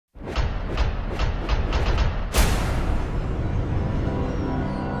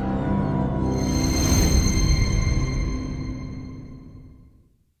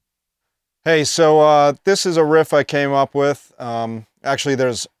Hey, so this is a riff I came up with. Actually,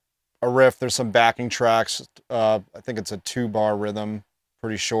 there's a riff, there's some backing tracks. I think it's a 2-bar rhythm,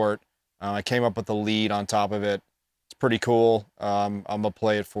 pretty short. I came up with the lead on top of it. It's pretty cool. I'm gonna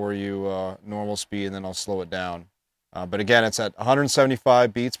play it for you normal speed, and then I'll slow it down. But again, it's at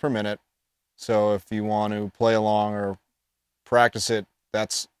 175 beats per minute. So if you want to play along or practice it,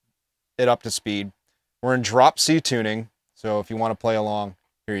 that's it up to speed. We're in drop C tuning, so if you want to play along,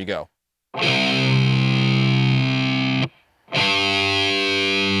 here you go. Let's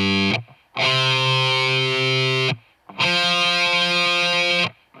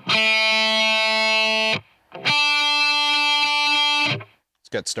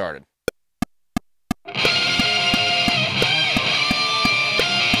get started.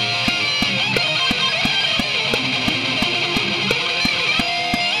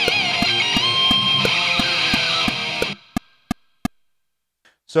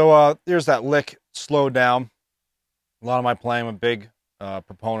 So here's that lick slowed down. A lot of my playing, I'm a big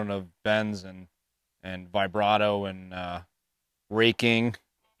proponent of bends and vibrato and raking.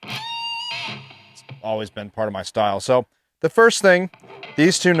 It's always been part of my style. So the first thing,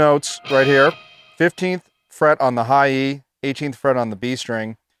 these two notes right here, 15th fret on the high E, 18th fret on the B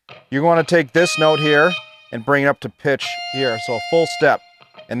string. You're going to take this note here and bring it up to pitch here, so a full step.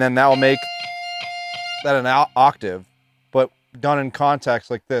 And then that will make that an octave. But done in context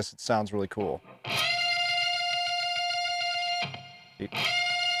like this, it sounds really cool.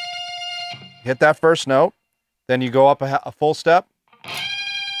 Hit that first note, then you go up a full step.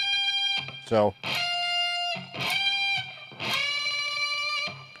 So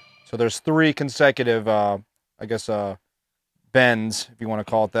there's 3 consecutive, I guess, bends, if you want to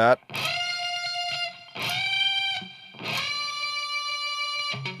call it that.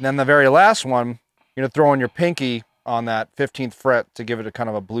 And then the very last one, you're going to throw in your pinky on that 15th fret to give it a kind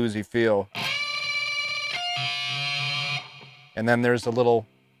of a bluesy feel. And then there's a little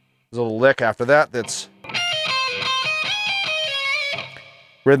lick after that that's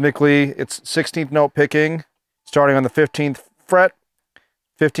rhythmically, it's 16th note picking, starting on the 15th fret,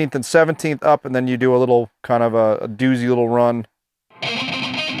 15th and 17th up, and then you do a little kind of a doozy little run.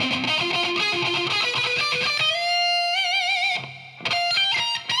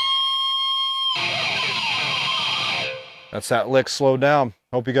 That's that lick slowed down.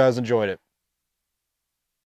 Hope you guys enjoyed it.